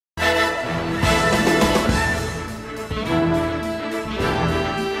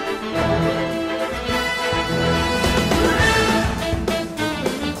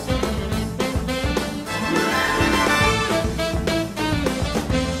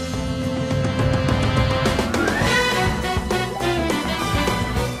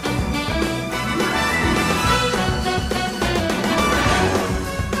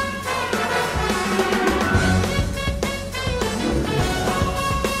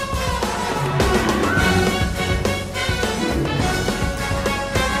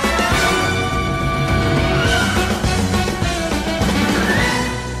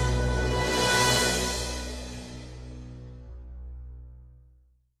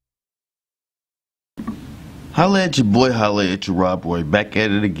Holla at your boy, holla at your Rob Boy. Back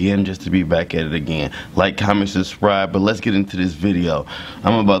at it again, just to be back at it again. Like, comment, subscribe, but let's get into this video.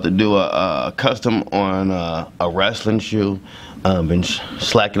 I'm about to do a custom on a wrestling shoe. Been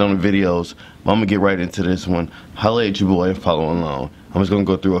slacking on the videos, but I'm gonna get right into this one. Holla at your boy and follow along. I'm just gonna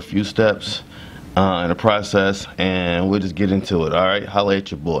go through a few steps in the process, and we'll just get into it. All right, holla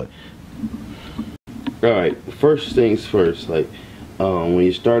at your boy. All right, first things first. Like when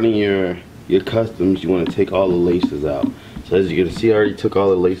you're starting your customs, you want to take all the laces out. So as you can see, I already took all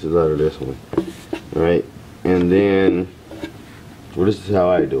the laces out of this one. All right, and then, well, this is how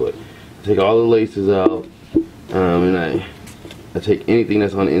I do it. I take all the laces out, and I take anything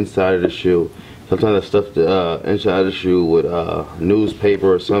that's on the inside of the shoe. Sometimes I stuff the inside of the shoe with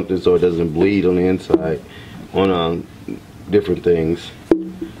newspaper or something so it doesn't bleed on the inside on different things.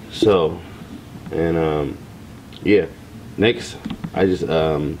 So, and yeah. Next, I just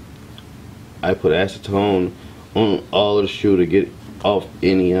I put acetone on all of the shoe to get off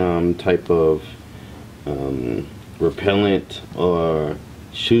any type of repellent or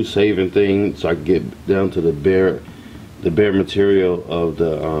shoe saving thing, so I can get down to the bare material of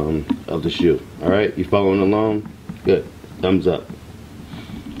the shoe. All right, you following along? Good. Thumbs up.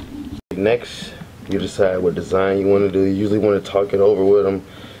 Next, you decide what design you want to do. You usually want to talk it over with them.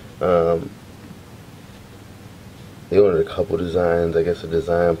 They ordered a couple designs, I guess a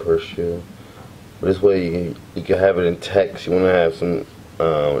design per shoe. But this way you can have it in text. You want to have some,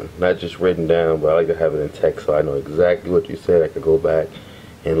 not just written down, but I like to have it in text so I know exactly what you said. I could go back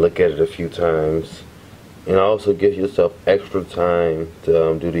and look at it a few times. And also give yourself extra time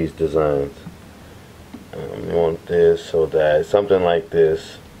to do these designs. You want this so that, something like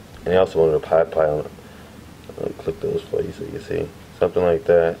this. And you also want a pie on it. I'll click those for you so you can see. Something like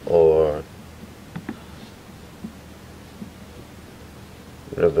that, or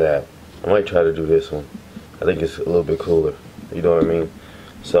of that. I might try to do this one. I think it's a little bit cooler. You know what I mean?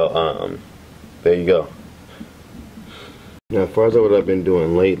 So there you go. Now, as far as what I've been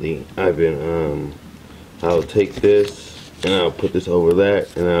doing lately, I've been I'll take this and I'll put this over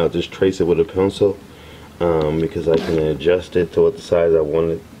that, and I'll just trace it with a pencil because I can adjust it to what the size I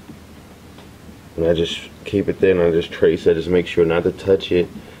want it. And I just keep it there and I just trace it. I just make sure not to touch it.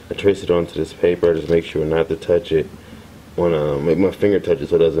 I trace it onto this paper. I just make sure not to touch it. Want to make my finger touch it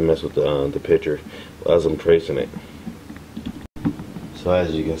so it doesn't mess with the picture as I'm tracing it. So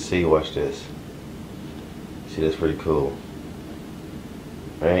as you can see, watch this. See, that's pretty cool,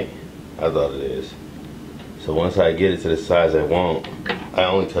 right? I thought it is. So once I get it to the size I want, I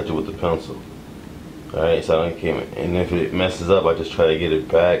only touch it with the pencil. All right, so I don't keep it. And if it messes up, I just try to get it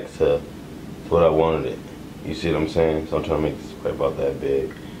back to what I wanted it. You see what I'm saying? So I'm trying to make this probably about that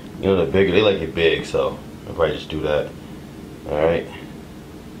big. You know, the bigger they like it big, so I'll probably just do that. Alright,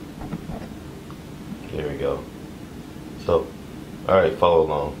 there we go. So, alright, follow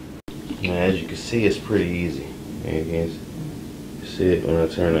along. Now, as you can see, it's pretty easy. And you can see it when I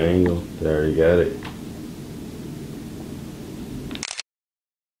turn the angle. I already got it.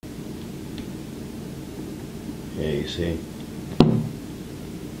 Yeah, you see?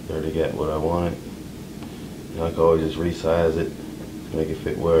 Already got what I wanted. Now I can always just resize it to make it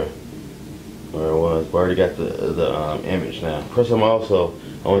fit where it was. But I already got the image now. Plus, I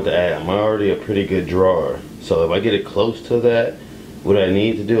want to add, I'm already a pretty good drawer. So if I get it close to that, what I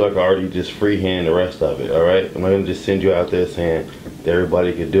need to do, I can already just freehand the rest of it. All right, I'm not gonna just send you out there saying that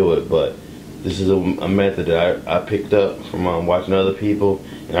everybody could do it, but this is a method that I picked up from watching other people,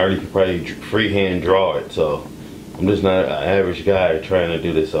 and I already could probably freehand draw it. So I'm just not an average guy trying to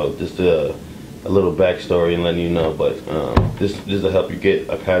do this. So just a little backstory and letting you know. But this will help you get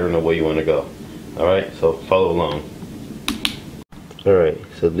a pattern of where you want to go. Alright, so follow along. Alright,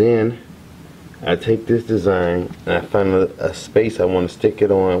 so then I take this design and I find a space I want to stick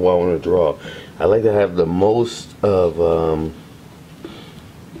it on while I want to draw. I like to have the most of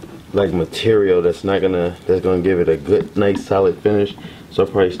like material that's gonna give it a good, nice, solid finish. So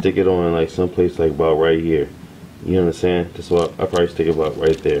I'll probably stick it on like someplace like about right here. You understand? That's what I'll probably stick it about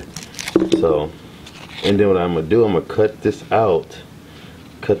right there. So, and then what I'm gonna do, I'm gonna cut this out.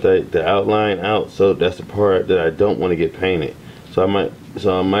 Cut the outline out, so that's the part that I don't want to get painted. So I might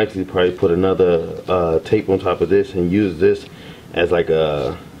actually probably put another tape on top of this and use this as like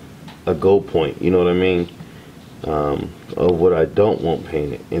a goal point. You know what I mean? Of what I don't want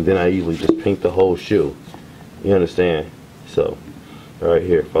painted, and then I usually just paint the whole shoe. You understand? So right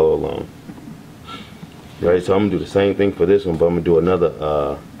here, follow along. Right, so I'm gonna do the same thing for this one, but I'm gonna do another.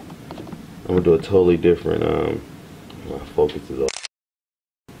 I'm gonna do a totally different. My focus is off.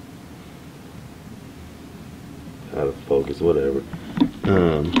 Out of focus, whatever.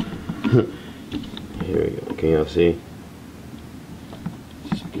 Here we go. Can y'all see?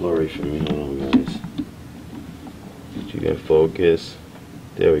 It's blurry for me. Hold on, guys. You got focus.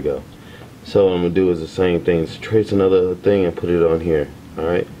 There we go. So what I'm gonna do is the same thing. Just trace another thing and put it on here. All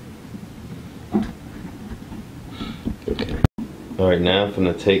right. Okay. All right. Now I'm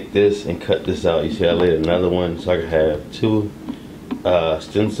gonna take this and cut this out. You see, I laid another one so I can have two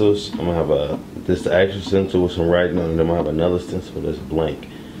stencils. I'm gonna have this actual stencil with some writing on it. I'm gonna have another stencil that's blank.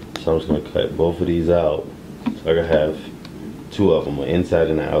 So I'm just gonna cut both of these out so I can have two of them, an inside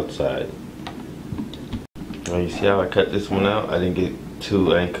and an outside. Now you see how I cut this one out? I didn't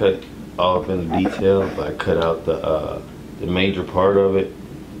cut all up in the detail, but I cut out the major part of it.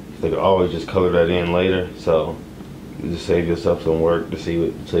 So you can always just color that in later. So you just save yourself some work to see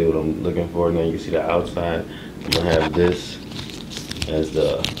what I'm looking for. And then you can see the outside. I'm gonna have this as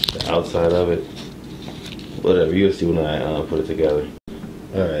the outside of it. Whatever, you'll see when I put it together.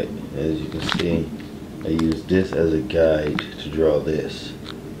 Alright, as you can see, I use this as a guide to draw this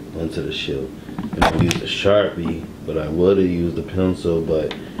onto the shoe. And I used a Sharpie, but I would have used a pencil,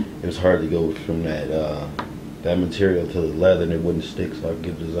 but it was hard to go from that material to the leather and it wouldn't stick, so I could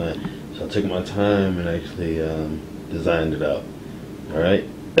get the design. So I took my time and actually designed it out. Alright?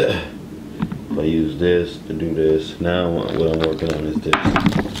 I use this to do this. Now what I'm working on is this.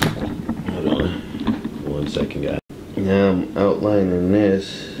 Hold on. 1 second, guys. Now I'm outlining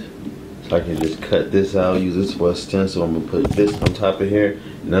this. So I can just cut this out, use this for a stencil. I'm gonna put this on top of here,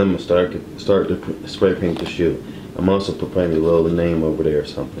 and then I'm gonna start to spray paint the shoe. I'm also putting a little name over there or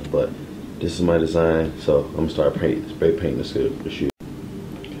something, but this is my design, so I'm gonna start spray painting the shoe.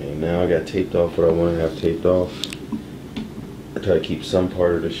 Okay, now I got taped off what I want to have taped off. I try to keep some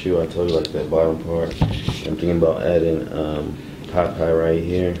part of the shoe. I told you, like that bottom part. I'm thinking about adding Popeye right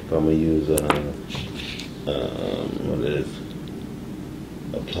here. If I'm gonna use what it is,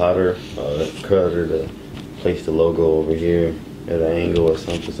 a plotter, cutter to place the logo over here at an angle or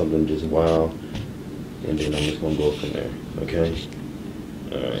something just wild, and then I'm just gonna go from there. Okay.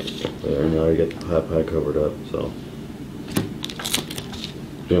 All right. I already got the Popeye covered up, so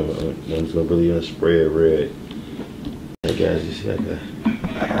I'm just gonna spray it red. Hey guys, you see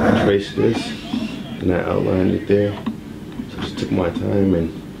I traced this and I outlined it there. So I just took my time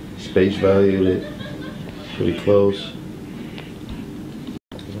and space valued it pretty close.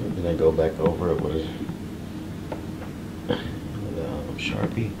 Then I go back over it with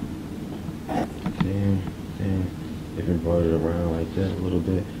Sharpie. Then different part it around like that a little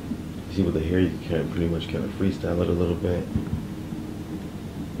bit. You see with the hair, you can pretty much freestyle it a little bit.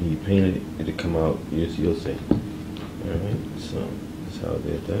 When you paint it, it'll come out. You'll see. Alright, so that's how I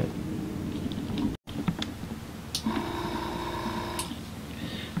did that.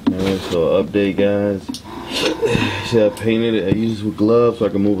 Alright, so update, guys. See, I painted it. I used it with gloves so I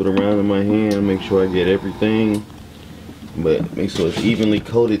can move it around in my hand, make sure I get everything, but make sure it's evenly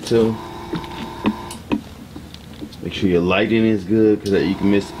coated too. Make sure your lighting is good, because you can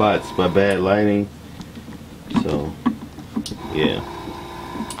miss spots by bad lighting. So, yeah.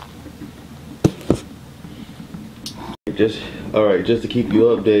 Just to keep you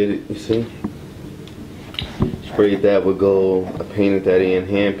updated, you see, sprayed that with gold. I painted that in,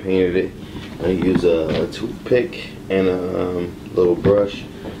 hand painted it. I use a toothpick and a little brush,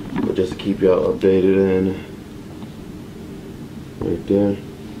 but just to keep y'all updated. And right there.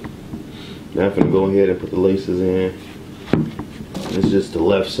 Now I'm gonna go ahead and put the laces in. It's just the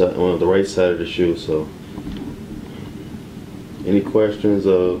left side, well, the right side of the shoe. So, any questions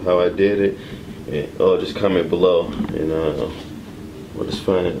of how I did it? Just comment below, and just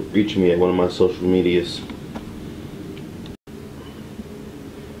reach me at one of my social medias.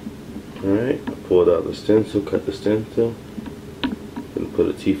 Alright, I pulled out the stencil, cut the stencil, and put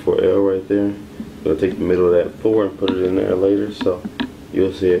a T4L right there. I'm going to take the middle of that 4 and put it in there later, so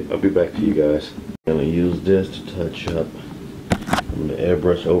you'll see it. I'll be back to you guys. I'm going to use this to touch up. I'm going to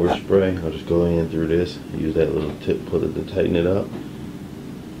airbrush overspray. I'll just go in through this, use that little tip puller to tighten it up.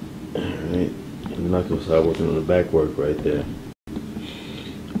 Alright. I'm not going to start working on the back work right there.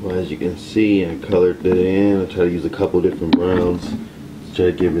 Well, as you can see, I colored it in. I try to use a couple different browns to try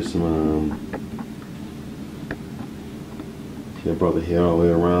to give it some, see, I brought the hair all the way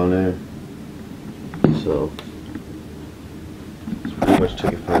around there. So, pretty much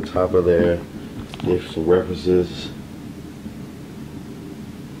took it from the top of there, gave some references.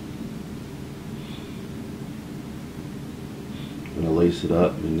 I'm gonna lace it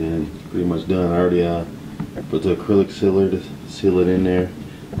up and then pretty much done. I already put the acrylic sealer to seal it in there.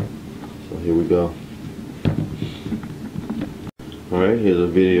 So here we go. Alright, here's a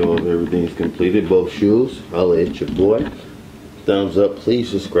video of everything's completed, both shoes. Holla at your boy. Thumbs up, please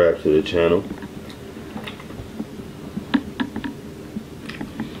subscribe to the channel.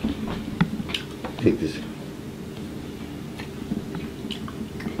 Take this,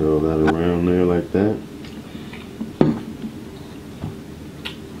 curl that around there like that.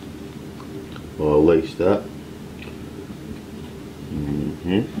 All laced up.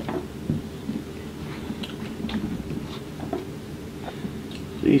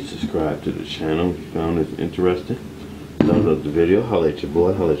 Please subscribe to the channel if you found this interesting. Download the video. Holla at your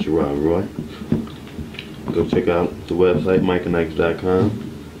boy. Holla at your Rob Roy. Go check out the website mikeandikes.com.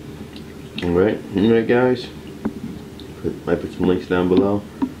 Alright guys. Might put some links down below.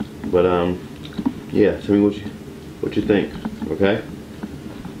 But yeah, tell me what you think. Okay?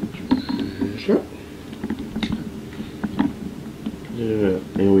 Sure. Yeah,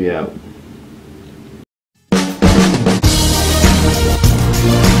 and we out.